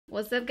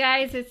What's up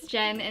guys, it's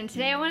Jen, and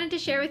today I wanted to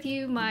share with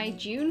you my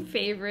June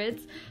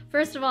favorites.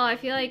 First of all, I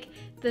feel like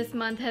this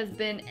month has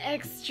been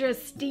extra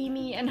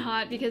steamy and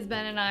hot because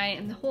Ben and I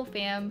and the whole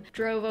fam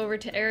drove over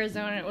to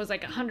Arizona and it was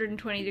like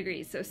 120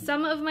 degrees. So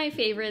some of my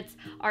favorites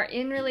are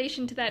in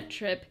relation to that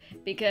trip,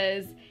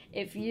 because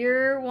if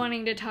you're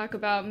wanting to talk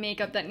about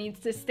makeup that needs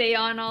to stay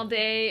on all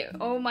day,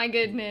 oh my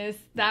goodness,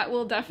 that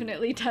will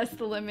definitely test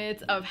the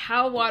limits of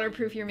how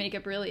waterproof your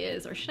makeup really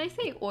is. Or should I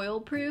say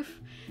oil proof,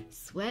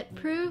 sweat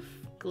proof,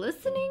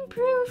 glistening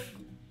proof?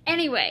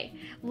 Anyway,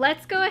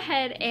 let's go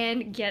ahead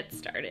and get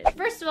started.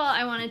 First of all,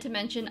 I wanted to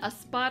mention a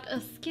spot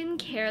of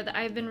skincare that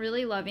I've been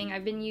really loving.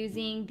 I've been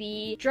using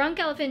the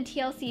Drunk Elephant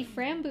TLC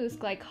Framboos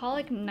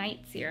Glycolic Night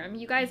Serum.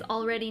 You guys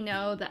already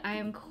know that I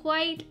am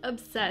quite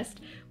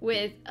obsessed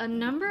with a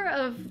number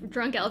of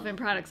Drunk Elephant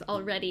products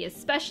already,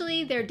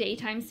 especially their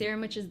daytime serum,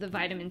 which is the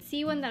vitamin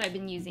C one that I've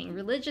been using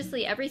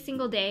religiously every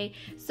single day.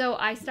 So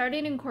I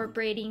started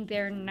incorporating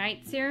their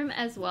night serum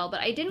as well,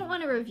 but I didn't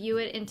want to review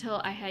it until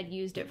I had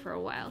used it for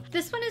a while.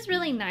 This one is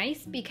really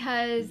nice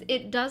because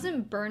it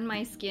doesn't burn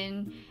my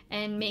skin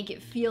and make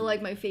it feel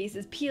like my face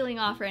is peeling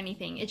off or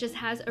anything. It just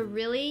has a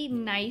really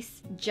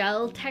nice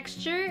gel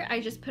texture. I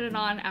just put it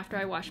on after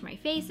I wash my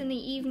face in the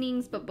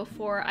evenings, but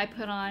before I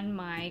put on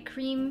my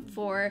cream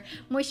for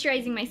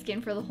moisturizing my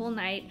skin for the whole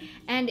night,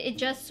 and it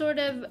just sort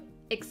of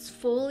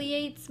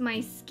exfoliates my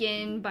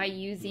skin by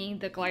using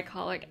the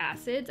glycolic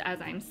acids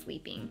as I'm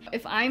sleeping.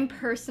 If I'm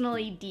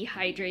personally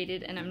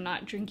dehydrated and I'm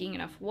not drinking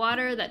enough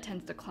water, that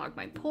tends to clog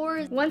my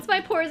pores. Once my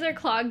pores are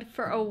clogged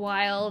for a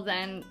while,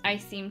 then I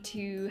seem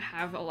to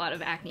have a lot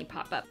of acne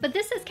pop up. But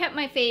this has kept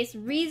my face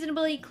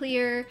reasonably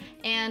clear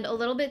and a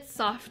little bit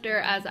softer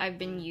as I've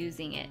been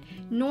using it.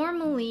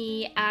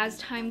 Normally, as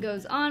time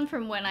goes on,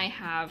 from when I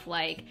have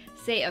like,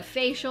 say a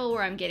facial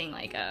where I'm getting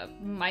like a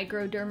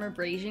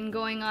microdermabrasion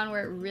going on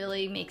where it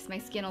really makes my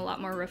skin a lot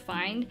more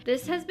refined,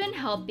 this has been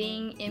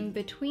helping in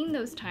between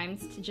those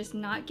times to just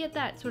not get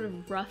that sort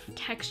of rough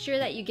texture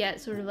that you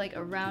get sort of like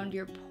around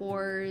your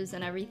pores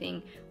and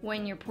everything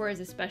when your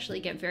pores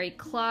especially get very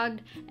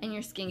clogged and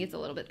your skin gets a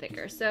little bit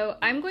thicker. So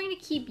I'm going to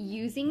keep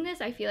using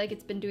this. I feel like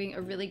it's been doing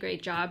a really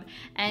great job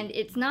and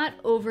it's not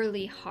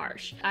overly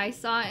harsh. I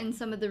saw in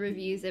some of the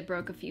reviews it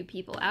broke a few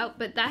people out,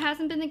 but that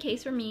hasn't been the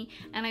case for me,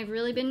 and I've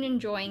really been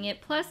enjoying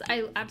it. Plus,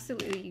 I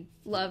absolutely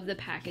love the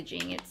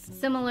packaging. It's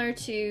similar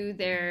to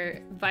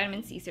their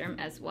vitamin C serum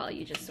as well.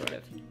 You just sort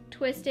of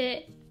twist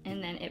it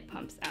and then it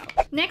pumps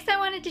out. Next, I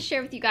wanted to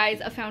share with you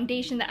guys a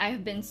foundation that I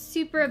have been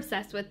super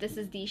obsessed with. This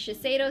is the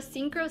Shiseido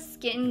Synchro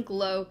Skin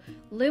Glow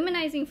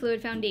Luminizing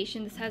Fluid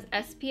Foundation. This has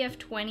SPF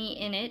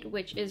 20 in it,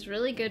 which is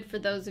really good for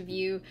those of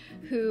you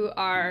who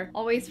are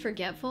always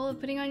forgetful of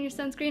putting on your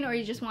sunscreen, or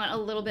you just want a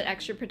little bit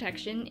extra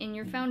protection in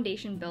your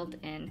foundation built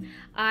in.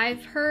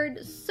 I've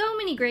heard so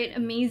many great,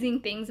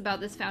 amazing things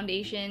about this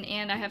foundation,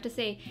 and I have to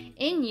say,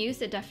 in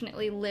use, it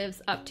definitely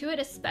lives up to it,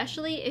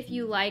 especially if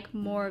you like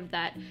more of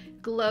that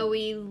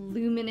glowy,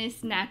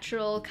 luminous,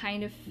 natural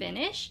kind of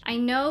finish. I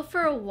know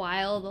for a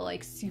while the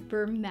like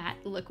super matte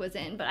look was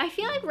in, but I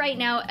feel like right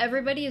now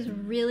everybody is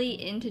really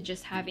into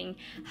just having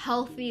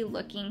healthy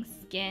looking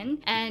skin,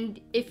 and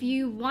if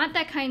you want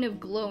that kind of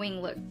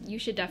glowing look, you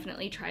should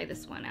definitely try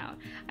this one out.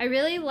 I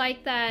really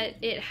like that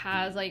it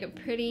has like a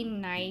pretty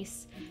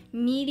nice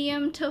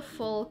medium to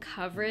full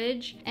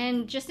coverage,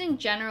 and just in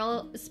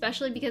general,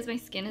 especially because my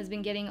skin has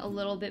been getting a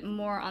little bit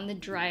more on the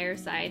drier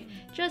side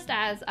just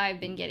as I've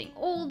been getting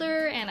older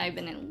and I've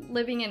been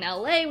living in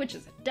LA, which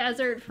is a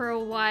desert, for a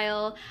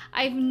while.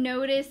 I've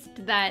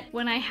noticed that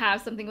when I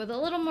have something with a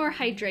little more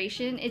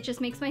hydration, it just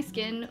makes my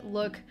skin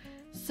look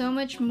so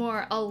much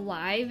more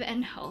alive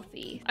and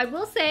healthy. I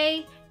will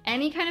say,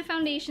 any kind of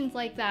foundations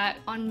like that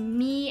on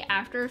me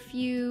after a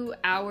few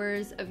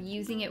hours of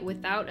using it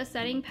without a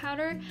setting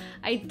powder,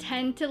 I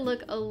tend to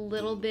look a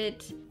little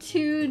bit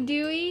too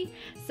dewy.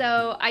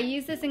 So I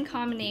use this in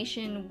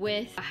combination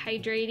with a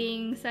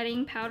hydrating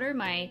setting powder,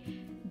 my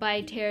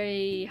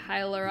Decay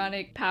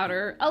Hyaluronic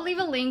powder. I'll leave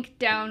a link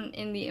down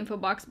in the info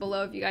box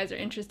below if you guys are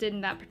interested in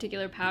that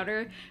particular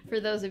powder for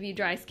those of you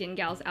dry skin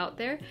gals out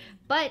there.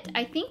 But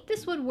I think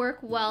this would work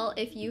well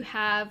if you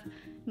have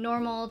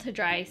normal to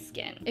dry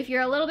skin. If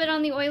you're a little bit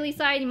on the oily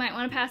side, you might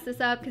want to pass this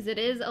up because it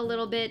is a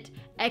little bit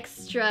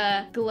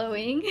extra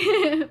glowing,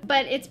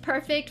 but it's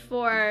perfect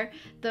for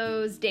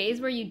those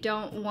days where you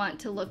don't want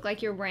to look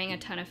like you're wearing a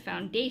ton of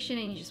foundation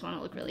and you just want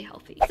to look really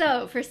healthy.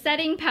 So for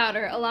setting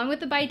powder, along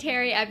with the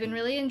Decay, I've been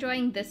really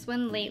enjoying this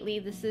one lately.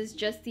 This is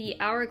just the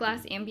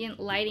Hourglass Ambient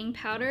Lighting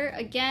Powder,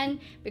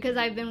 again, because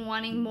I've been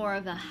wanting more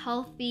of a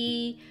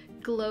healthy,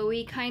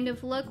 glowy kind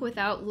of look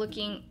without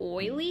looking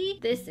oily.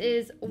 This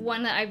is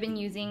one that I've been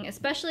using,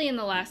 especially in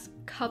the last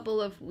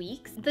couple of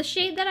weeks. The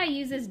shade that I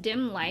use is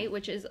Dim Light,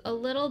 which is a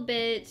little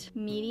bit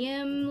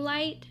medium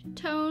light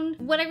tone.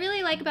 What I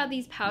really like about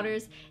these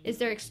powders is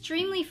they're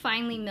extremely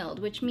finely milled,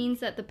 which means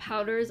that the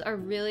powders are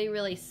really,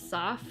 really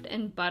soft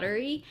and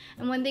buttery.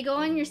 And when they go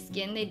on your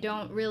skin, they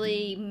don't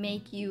really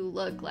make you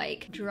look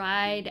like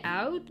dried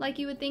out like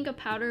you would think a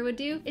powder would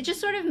do. It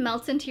just sort of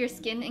melts into your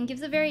skin and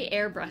gives a very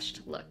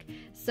airbrushed look.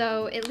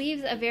 So it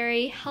leaves a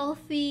very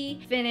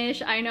healthy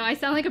finish. I know I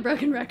sound like a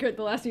broken record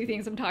the last few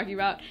things I'm talking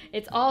about.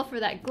 It's all for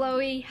that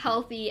glowy,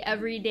 healthy,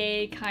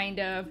 everyday kind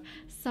of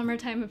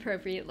summertime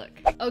appropriate look.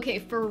 Okay,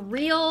 for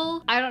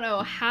real, I don't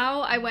know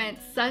how I went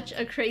such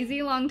a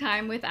crazy long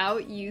time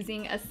without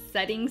using a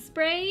setting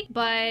spray,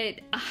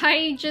 but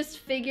I just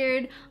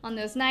figured on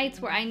those nights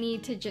where I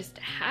need to just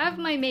have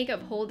my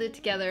makeup hold it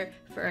together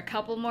for a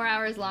couple more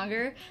hours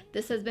longer,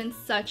 this has been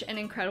such an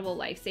incredible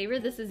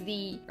lifesaver. This is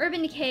the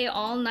Urban Decay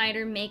All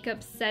Nighter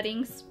Makeup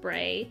Setting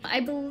Spray.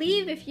 I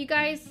believe if you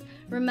guys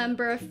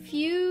remember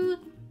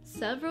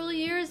several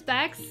years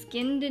back,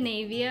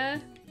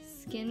 Scandinavia,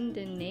 I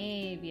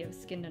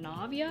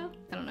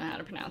don't know how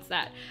to pronounce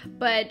that,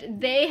 but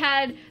they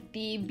had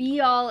the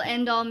be-all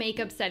end-all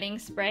makeup setting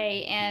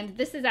spray, and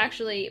this is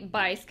actually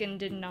by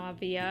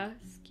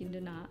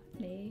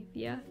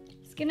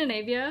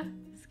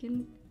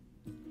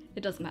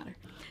it doesn't matter.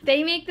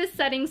 They make this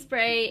setting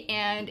spray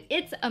and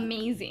it's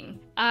amazing.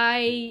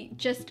 I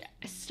just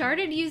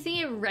started using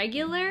it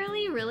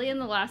regularly really in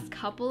the last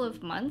couple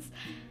of months,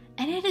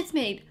 and it has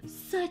made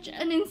such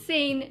an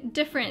insane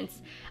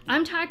difference.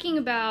 I'm talking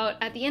about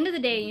at the end of the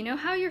day, you know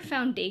how your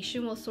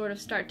foundation will sort of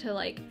start to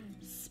like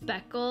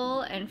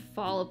speckle and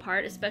fall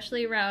apart,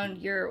 especially around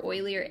your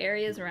oilier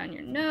areas, around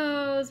your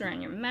nose,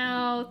 around your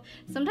mouth,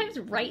 sometimes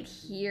right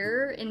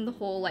here in the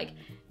whole like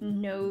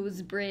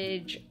nose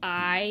bridge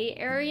eye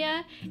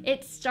area,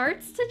 it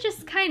starts to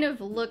just kind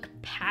of look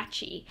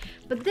patchy.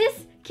 But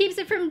this keeps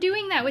it from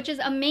doing that, which is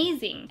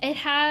amazing. It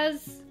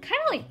has kind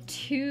of like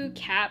two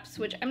caps,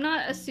 which I'm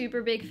not a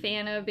super big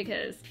fan of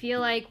because I feel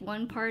like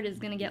one part is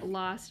gonna get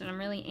lost, and I'm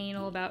really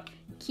anal about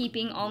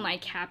keeping all my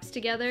caps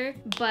together.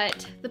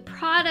 But the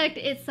product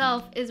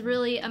itself is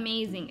really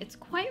amazing. It's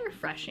quite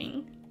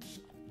refreshing.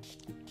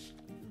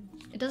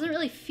 It doesn't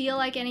really feel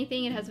like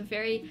anything. It has a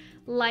very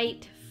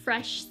light,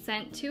 fresh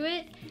scent to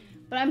it,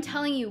 but I'm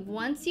telling you,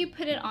 once you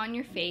put it on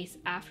your face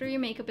after your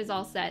makeup is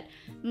all set,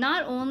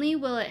 not only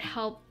will it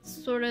help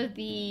sort of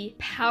the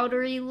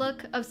powdery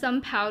look of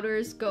some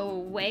powders go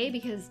away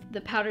because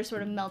the powder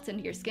sort of melts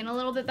into your skin a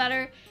little bit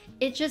better,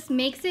 it just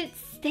makes it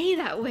stay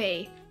that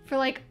way for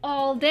like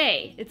all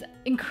day. It's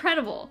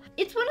incredible.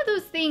 It's one of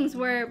those things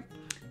where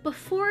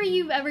before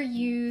you've ever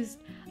used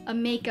a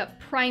makeup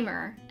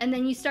primer and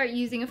then you start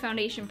using a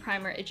foundation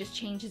primer, it just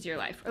changes your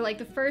life. Or like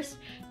the first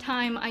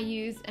time I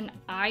used an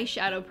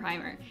eyeshadow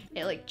primer,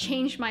 it like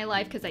changed my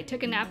life because I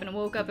took a nap and I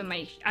woke up and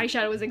my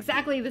eyeshadow was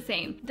exactly the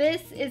same.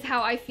 This is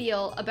how I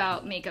feel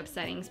about makeup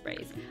setting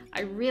sprays.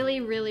 I really,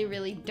 really,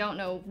 really don't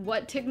know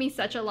what took me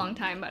such a long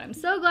time, but I'm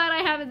so glad I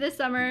have it this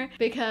summer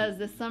because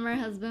this summer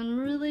has been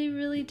really,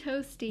 really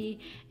toasty,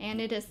 and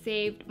it has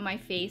saved my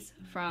face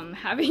from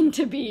having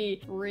to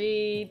be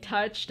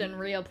retouched and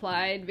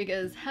reapplied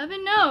because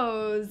heaven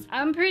knows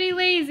I'm pretty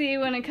lazy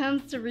when it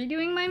comes to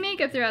redoing my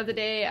makeup throughout the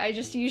day. I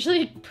just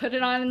usually put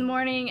it on in the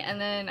morning and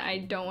then I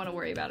don't want to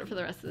worry about it for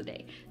the rest of the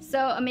day. So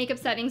a makeup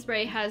setting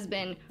spray has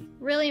been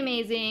really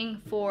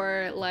amazing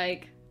for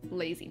like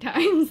lazy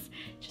times.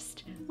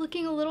 Just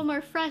looking a little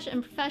more fresh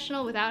and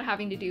professional without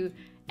having to do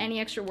any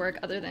extra work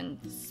other than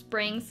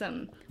spraying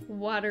some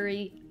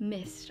watery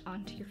mist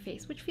onto your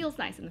face, which feels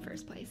nice in the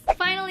first place.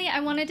 Finally,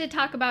 I wanted to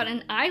talk about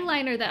an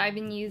eyeliner that I've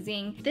been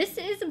using. This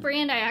is a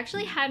brand I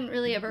actually hadn't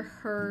really ever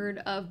heard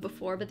of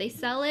before, but they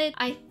sell it,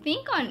 I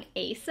think, on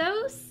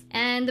ASOS.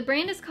 And the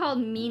brand is called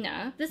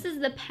Mina. This is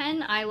the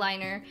Pen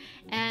Eyeliner,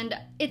 and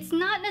it's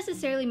not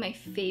necessarily my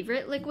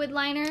favorite liquid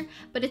liner,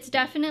 but it's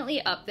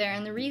definitely up there.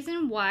 And the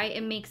reason why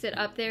it makes it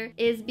up there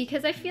is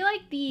because I feel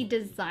like the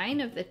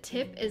design of the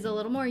tip is a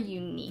little more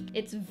unique.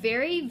 It's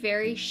very,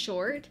 very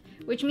short,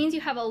 which means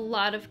you have a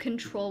lot of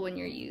control when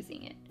you're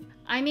using it.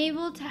 I'm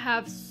able to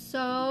have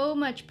so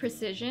much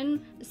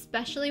precision,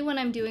 especially when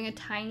I'm doing a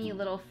tiny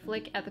little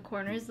flick at the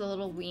corners, the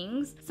little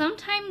wings.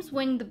 Sometimes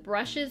when the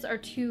brushes are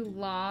too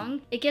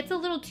long, it gets a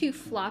little too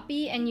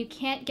floppy and you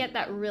can't get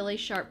that really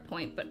sharp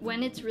point. But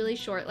when it's really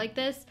short like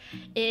this,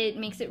 it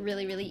makes it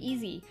really, really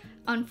easy.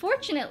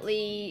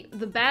 Unfortunately,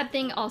 the bad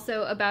thing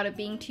also about it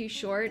being too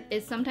short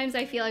is sometimes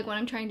I feel like when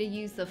I'm trying to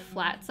use the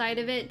flat side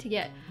of it to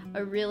get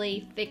a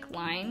really thick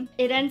line,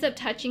 it ends up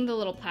touching the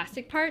little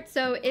plastic part,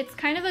 so it's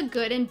kind of a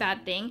good and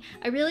bad thing.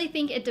 I really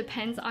think it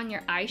depends on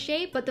your eye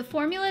shape, but the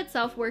formula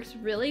itself works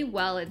really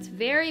well. It's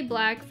very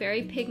black,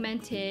 very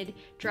pigmented,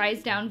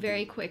 dries down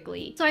very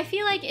quickly. So I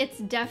feel like it's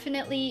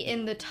definitely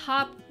in the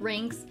top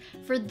ranks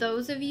for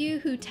those of you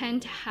who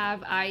tend to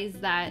have eyes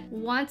that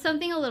want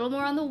something a little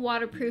more on the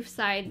waterproof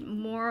side,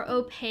 more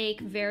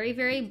opaque, very,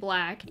 very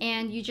black,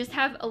 and you just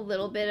have a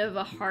little bit of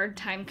a hard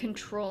time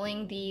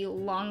controlling the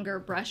longer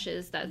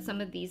brushes that that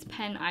some of these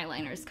pen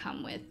eyeliners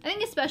come with. I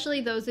think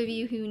especially those of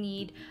you who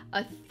need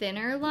a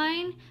thinner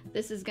line,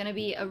 this is gonna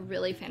be a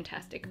really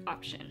fantastic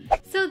option.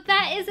 So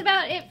that is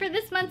about it for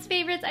this month's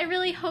favorites. I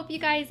really hope you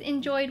guys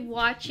enjoyed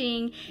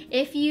watching.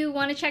 If you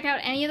want to check out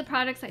any of the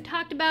products I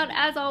talked about,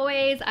 as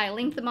always, I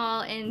linked them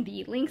all in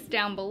the links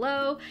down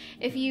below.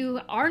 If you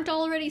aren't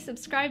already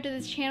subscribed to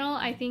this channel,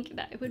 I think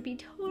that it would be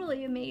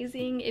totally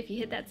amazing if you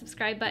hit that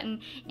subscribe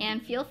button,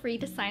 and feel free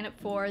to sign up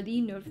for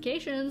the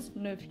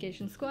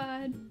notification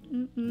squad.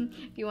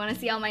 If you want to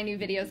see all my new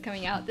videos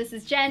coming out. This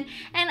is Jen,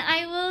 and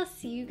I will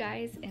see you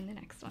guys in the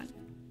next one.